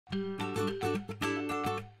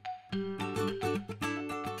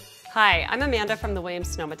Hi, I'm Amanda from the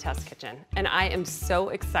Williams-Sonoma Test Kitchen, and I am so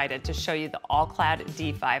excited to show you the All-Clad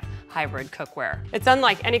D5 hybrid cookware. It's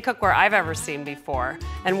unlike any cookware I've ever seen before,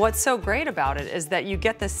 and what's so great about it is that you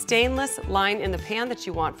get the stainless line in the pan that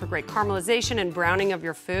you want for great caramelization and browning of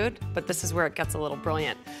your food, but this is where it gets a little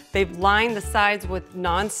brilliant. They've lined the sides with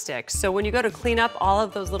nonstick, so when you go to clean up all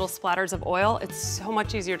of those little splatters of oil, it's so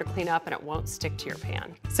much easier to clean up and it won't stick to your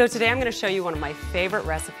pan. So today I'm going to show you one of my favorite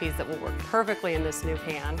recipes that will work perfectly in this new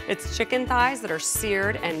pan. It's chicken thighs that are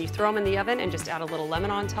seared, and you throw them in the oven and just add a little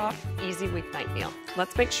lemon on top. Easy weeknight meal.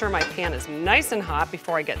 Let's make sure my pan is nice and hot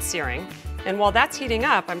before I get searing. And while that's heating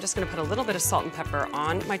up, I'm just going to put a little bit of salt and pepper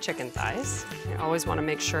on my chicken thighs. I always want to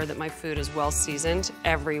make sure that my food is well seasoned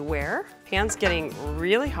everywhere. Pan's getting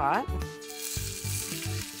really hot.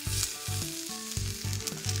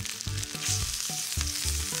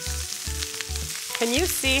 Can you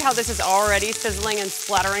see how this is already sizzling and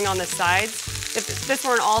splattering on the sides? If this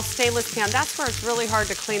were an all stainless pan, that's where it's really hard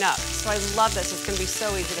to clean up. So I love this. It's going to be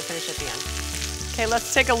so easy to finish at the end. Okay,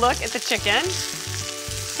 let's take a look at the chicken.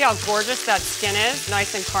 See how gorgeous that skin is,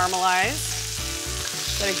 nice and caramelized.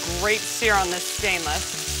 Got a great sear on this stainless.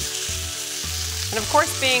 And of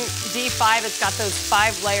course, being D5, it's got those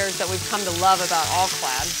 5 layers that we've come to love about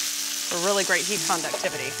All-Clad for really great heat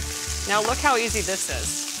conductivity. Now look how easy this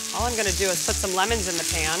is. All I'm going to do is put some lemons in the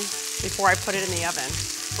pan before I put it in the oven.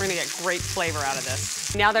 We're going to get great flavor out of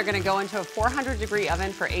this. Now they're going to go into a 400-degree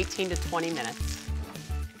oven for 18 to 20 minutes.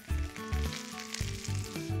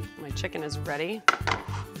 My chicken is ready.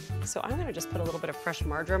 So I'm going to just put a little bit of fresh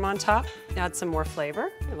marjoram on top, add some more flavor.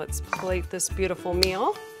 And let's plate this beautiful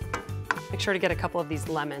meal. Make sure to get a couple of these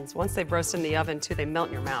lemons. Once they've roasted in the oven too, they melt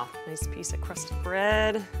in your mouth. Nice piece of crusted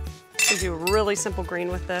bread. You can do a really simple green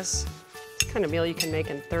with this. It's the kind of meal you can make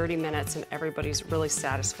in 30 minutes and everybody's really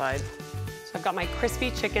satisfied. So I've got my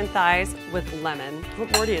crispy chicken thighs with lemon.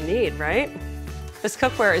 What more do you need, right? This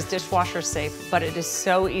cookware is dishwasher safe, but it is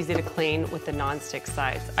so easy to clean with the non-stick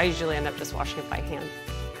sides. I usually end up just washing it by hand.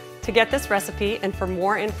 To get this recipe and for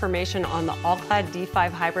more information on the All-Clad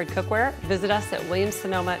D5 hybrid cookware, visit us at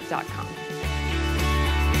williamssonoma.com.